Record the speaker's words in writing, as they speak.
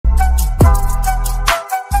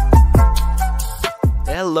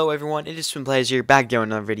Hello everyone, it is TwinPlayz here, back again with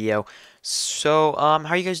another video. So, how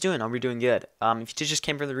are you guys doing? Hope you're doing good. If you just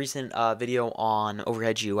came from the recent video on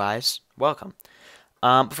overhead GUIs, welcome.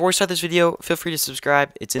 Before we start this video, feel free to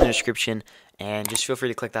subscribe, it's in the description, and just feel free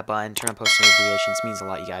to click that button, turn on post notifications, it means a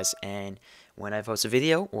lot, you guys, and when I post a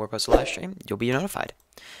video or post a live stream, you'll be notified.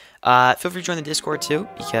 Feel free to join the Discord too,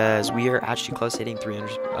 because we are actually close to hitting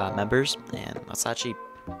 300 members, and that's actually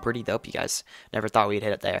pretty dope, you guys. Never thought we'd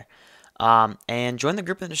hit it there. And join the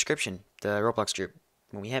group in the description, the Roblox group.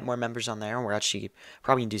 When we hit more members on there, we're actually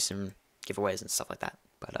probably going to do some giveaways and stuff like that.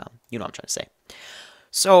 But, you know what I'm trying to say.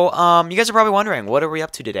 So, you guys are probably wondering, what are we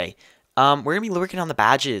up to today? We're going to be working on the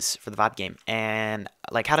badges for the vibe game. And,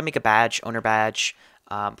 like, how to make a badge, owner badge,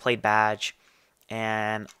 played badge,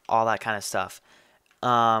 and all that kind of stuff.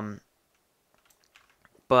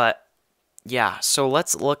 But, yeah, so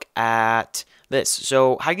let's look at this.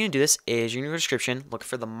 So how you're going to do this is you're going to go to description, look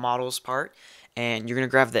for the models part, and you're going to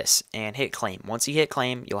grab this and hit claim. Once you hit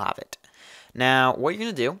claim, you'll have it. Now, what you're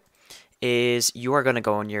going to do is you are going to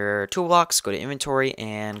go in your toolbox, go to inventory,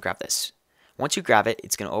 and grab this. Once you grab it,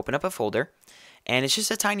 it's going to open up a folder, and it's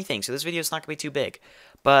just a tiny thing. So this video is not going to be too big,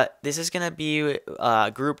 but this is going to be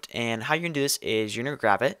grouped, and how you're going to do this is you're going to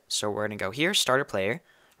grab it. So we're going to go here, starter player,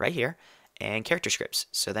 right here, and character scripts.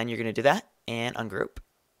 So then you're going to do that and ungroup.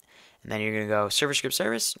 And then you're going to go server script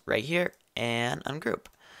service right here and ungroup.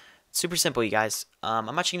 Super simple, you guys.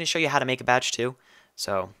 I'm actually going to show you how to make a badge too.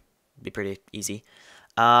 So it'll be pretty easy.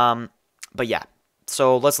 But yeah,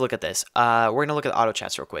 so let's look at this. We're going to look at auto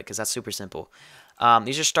chats real quick because that's super simple.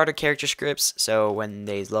 These are starter character scripts. So when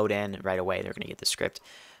they load in right away, they're going to get the script.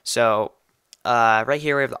 So right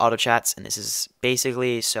here we have the auto chats. And this is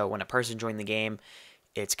basically so when a person joins the game,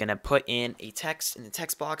 it's going to put in a text in the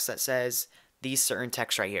text box that says these certain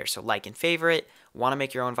texts right here. So like and favorite, want to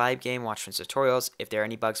make your own vibe game, watch friends tutorials. If there are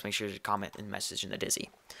any bugs, make sure to comment and message in the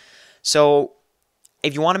Dizzy. So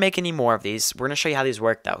if you want to make any more of these, we're going to show you how these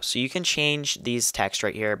work though. So you can change these texts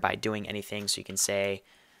right here by doing anything. So you can say,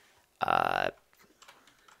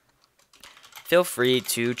 feel free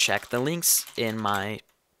to check the links in my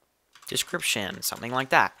description, something like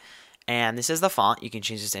that. And this is the font. You can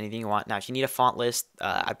change this to anything you want. Now, if you need a font list,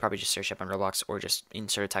 I'd probably just search up on Roblox or just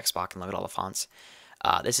insert a text box and look at all the fonts.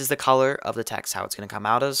 This is the color of the text, how it's going to come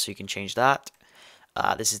out as, so you can change that.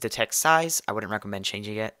 This is the text size. I wouldn't recommend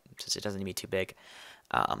changing it since it doesn't need to be too big.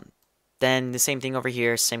 Then the same thing over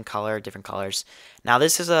here, same color, different colors. Now,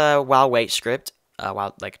 this is a while wait script,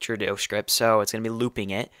 like a Trudeau script, so it's going to be looping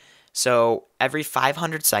it. So every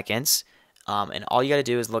 500 seconds, and all you got to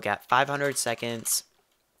do is look at 500 seconds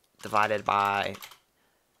divided by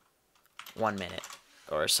 1 minute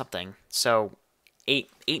or something. So 8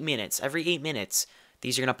 minutes. Every 8 minutes,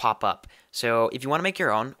 these are going to pop up. So if you want to make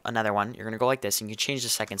your own, another one, you're going to go like this, and you can change the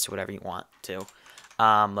seconds to whatever you want to.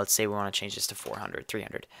 Let's say we want to change this to 400,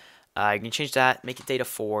 300. You can change that, make it data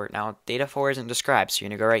 4. Now, data 4 isn't described, so you're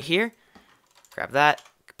going to go right here, grab that,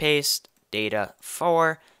 paste, data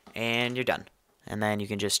 4, and you're done. And then you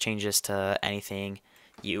can just change this to anything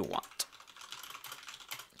you want.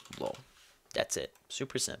 Lol. That's it.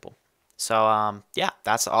 Super simple. So, yeah,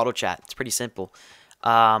 that's the auto chat. It's pretty simple.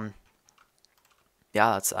 Yeah,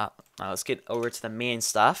 that's now let's get over to the main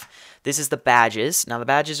stuff. This is the badges. Now, the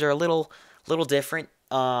badges are a little different.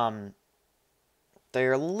 They're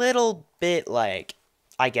a little bit, like,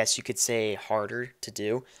 I guess you could say harder to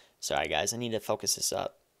do. Sorry, guys. I need to focus this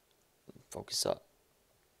up. Focus up.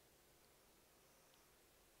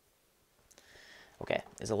 Okay,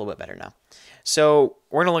 it's a little bit better now. So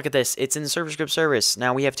we're going to look at this. It's in the server script service.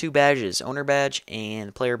 Now we have two badges, owner badge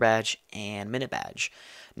and player badge and minute badge.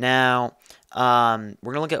 Now, we're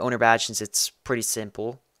going to look at owner badge since it's pretty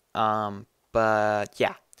simple. But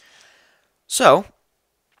yeah. So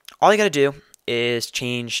all you got to do is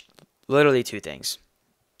change literally two things.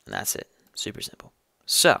 And that's it. Super simple.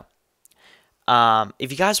 So,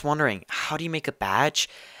 if you guys wondering, how do you make a badge?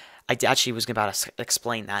 I actually was about to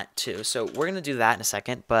explain that too. So we're going to do that in a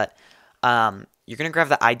second. But you're going to grab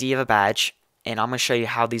the ID of a badge. And I'm going to show you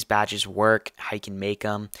how these badges work, how you can make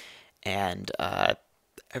them, and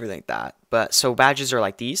everything like that. But so badges are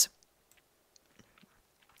like these.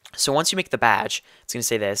 So once you make the badge, it's going to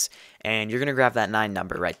say this. And you're going to grab that 9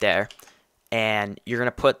 number right there. And you're going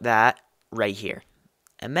to put that right here.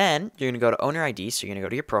 And then you're going to go to owner ID. So you're going to go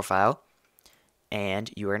to your profile. And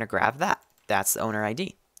you're going to grab that. That's the owner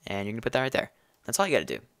ID. And you're going to put that right there. That's all you got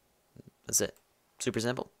to do. That's it. Super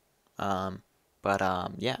simple. Yeah,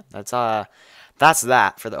 that's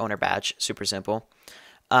that for the owner badge. Super simple.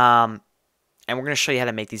 And we're going to show you how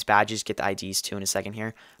to make these badges, get the IDs too in a second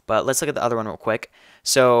here. But let's look at the other one real quick.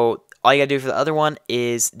 So all you gotta do for the other one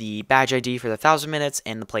is the badge ID for the 1,000 minutes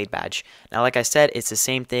and the played badge. Now, like I said, it's the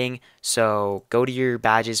same thing. So go to your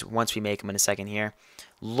badges once we make them in a second here.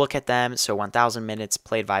 Look at them. So 1,000 minutes,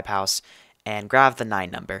 played Vibe House, and grab the 9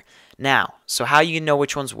 number. Now, so how you can know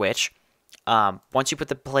which one's which? Once you put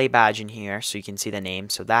the play badge in here, so you can see the name.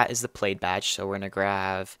 So that is the played badge. So we're gonna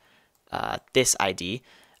grab this ID.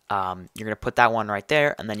 You're going to put that one right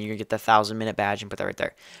there, and then you're going to get the 1,000-minute badge and put that right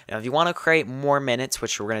there. Now, if you want to create more minutes,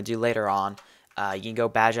 which we're going to do later on, you can go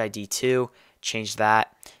badge ID 2, change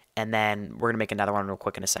that, and then we're going to make another one real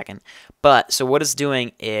quick in a second. But, so what it's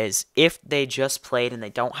doing is, if they just played and they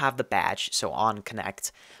don't have the badge, so on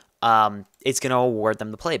Connect, it's going to award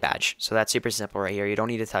them the play badge. So that's super simple right here. You don't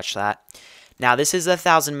need to touch that. Now, this is a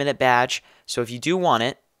 1,000-minute badge, so if you do want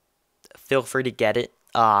it, feel free to get it.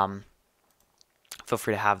 Feel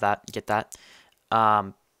free to have that, get that.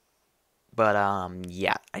 Yeah,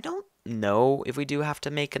 I don't know if we do have to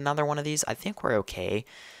make another one of these. I think we're okay.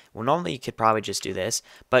 Well, normally you could probably just do this,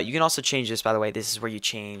 but you can also change this, by the way. This is where you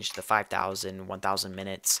change the 5,000, 1,000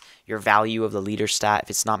 minutes, your value of the leader stat. If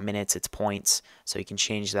it's not minutes, it's points, so you can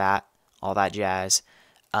change that, all that jazz.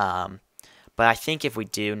 But I think if we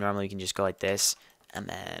do, normally we can just go like this, and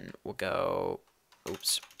then we'll go,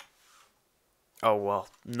 oops. Oh, well,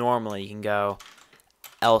 normally you can go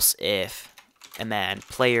else if, and then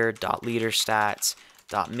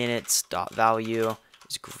player.leaderstats.minutes.value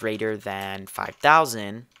is greater than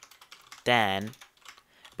 5,000, then,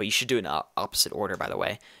 but you should do it in opposite order, by the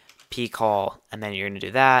way, p call, and then you're going to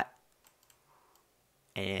do that,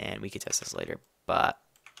 and we could test this later, and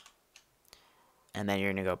then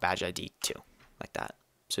you're going to go badge ID 2, like that.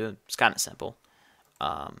 So it's kind of simple,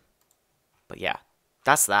 but yeah,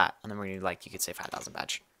 that's that, and then we're going to, like, you could say 5,000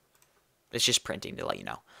 badge. It's just printing to let you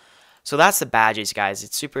know. So that's the badges, guys.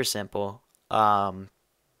 It's super simple. But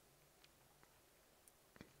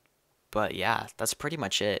yeah, that's pretty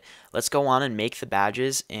much it. Let's go on and make the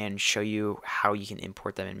badges and show you how you can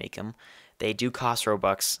import them and make them. They do cost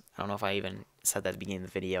Robux. I don't know if I even said that at the beginning of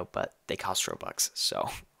the video, but they cost Robux. So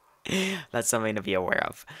that's something to be aware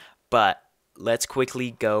of. But let's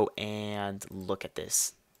quickly go and look at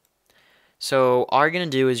this. So all you're going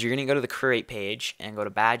to do is you're going to go to the create page and go to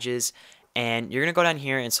badges. And you're going to go down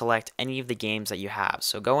here and select any of the games that you have.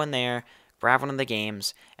 So go in there, grab one of the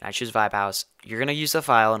games, and I choose Vibe House. You're going to use the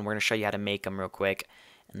file, and we're going to show you how to make them real quick.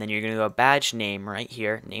 And then you're going to go badge name right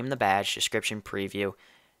here, name the badge, description, preview,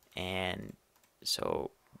 and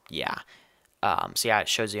so yeah. It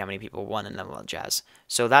shows you how many people won and all that jazz.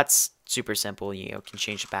 So that's super simple. You can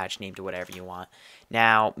change the badge name to whatever you want.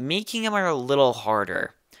 Now, making them are a little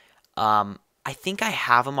harder. I think I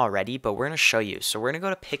have them already, but we're going to show you. So we're going to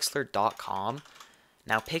go to pixlr.com.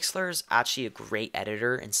 Now, Pixlr is actually a great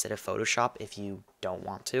editor instead of Photoshop if you don't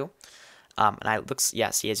want to.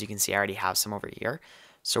 See, as you can see, I already have some over here.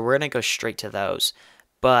 So we're going to go straight to those.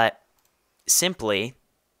 But simply,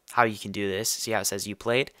 how you can do this, see how it says you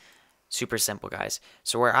played? Super simple, guys.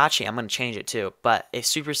 So I'm going to change it too. But it's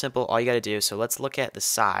super simple. All you got to do, so let's look at the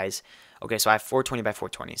size. Okay, so I have 420 by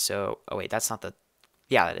 420. So, oh wait, that's not the...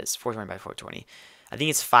 Yeah, that is 420 by 420. I think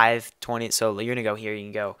it's 520. So you're gonna go here. You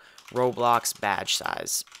can go Roblox badge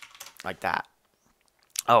size, like that.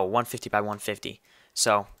 Oh, 150 by 150.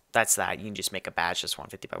 So that's that. You can just make a badge just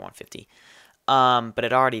 150 by 150. But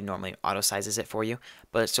it already normally auto sizes it for you.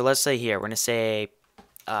 But so let's say here we're gonna say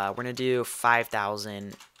we're gonna do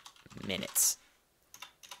 5,000 minutes.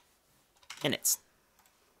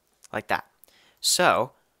 Like that.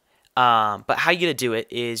 So. But how you gonna do it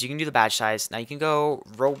is you can do the badge size. Now you can go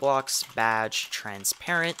Roblox badge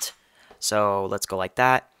transparent. So let's go like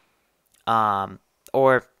that.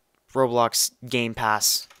 Or Roblox Game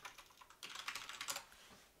Pass.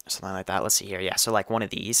 Something like that. Let's see here. Yeah, so like one of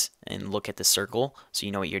these and look at the circle so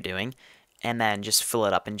you know what you're doing. And then just fill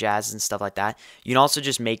it up in jazz and stuff like that. You can also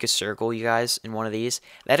just make a circle, you guys, in one of these.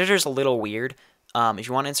 The editor's a little weird. If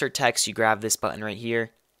you want to insert text, you grab this button right here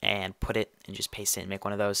and put it and just paste it and make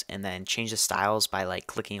one of those, and then change the styles by like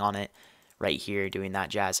clicking on it right here, doing that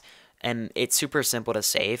jazz. And it's super simple to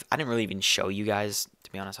save. I didn't really even show you guys,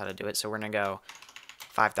 to be honest, how to do it. So we're gonna go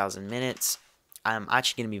 5,000 minutes. I'm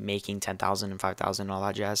actually gonna be making 10,000 and 5,000 and all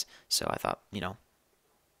that jazz. So I thought, might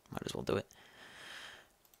as well do it.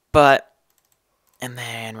 And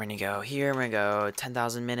then we're gonna go here. We're gonna go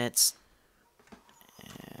 10,000 minutes,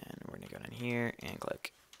 and we're gonna go down here and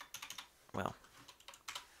click. Well.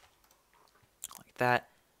 That,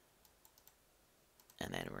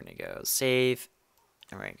 and then we're gonna go save,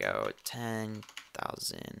 and we're gonna go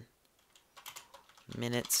 10,000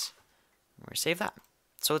 minutes. We're gonna save that.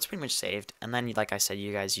 So it's pretty much saved. And then, like I said,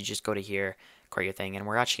 you guys, you just go to here, create your thing, and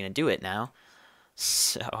we're actually gonna do it now.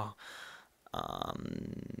 So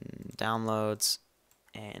downloads,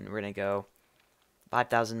 and we're gonna go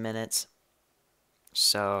 5,000 minutes.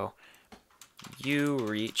 So you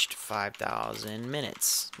reached 5,000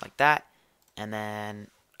 minutes, like that, and then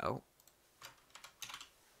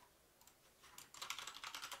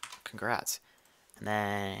congrats. And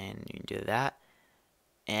then you can do that,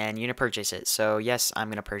 and you're gonna purchase it. So yes, I'm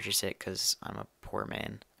gonna purchase it because I'm a poor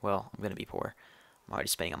man. Well, I'm gonna be poor. I'm already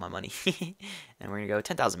spending all my money. And we're gonna go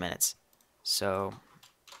 10,000 minutes. So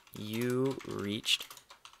you reached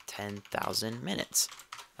 10,000 minutes,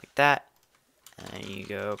 like that, and you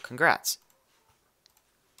go congrats.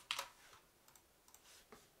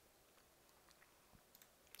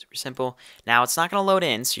 Super simple. Now it's not gonna load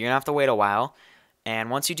in, so you're gonna have to wait a while.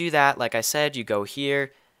 And once you do that, like I said, you go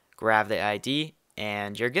here, grab the ID,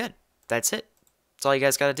 and you're good. That's it. That's all you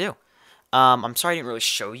guys gotta do. I'm sorry I didn't really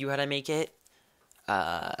show you how to make it.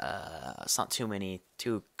 It's not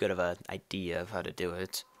too good of an idea of how to do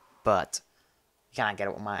it, but you kind of get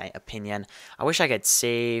it with my opinion. I wish I could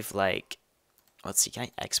save, like, let's see, can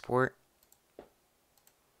I export?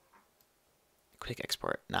 Quick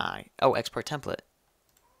export. Nah. Oh, export template.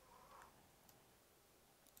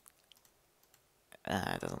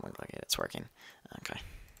 It doesn't look like it's working. Okay,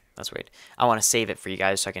 that's weird. I want to save it for you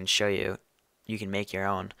guys so I can show you. You can make your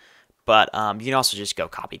own. But you can also just go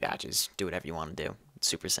copy badges, do whatever you want to do. It's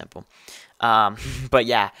super simple. But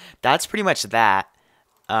yeah, that's pretty much that.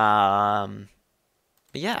 But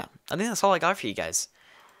yeah, I think that's all I got for you guys.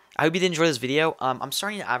 I hope you did enjoy this video. I'm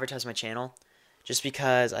starting to advertise my channel just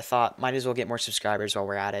because I thought might as well get more subscribers while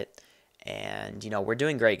we're at it. And, you know, we're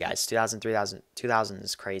doing great, guys. 2,000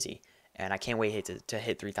 is crazy. And I can't wait to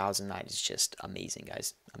hit 3,000. That is just amazing,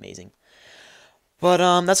 guys. Amazing.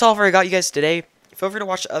 But that's all I got you guys today. Feel free to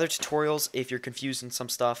watch other tutorials if you're confused in some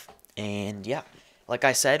stuff. And yeah, like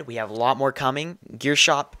I said, we have a lot more coming. Gear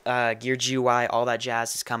Shop, Gear GUI, all that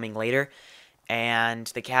jazz is coming later. And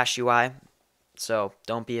the Cache UI. So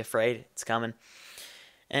don't be afraid. It's coming.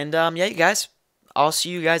 And yeah, you guys, I'll see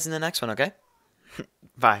you guys in the next one, okay?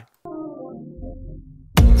 Bye.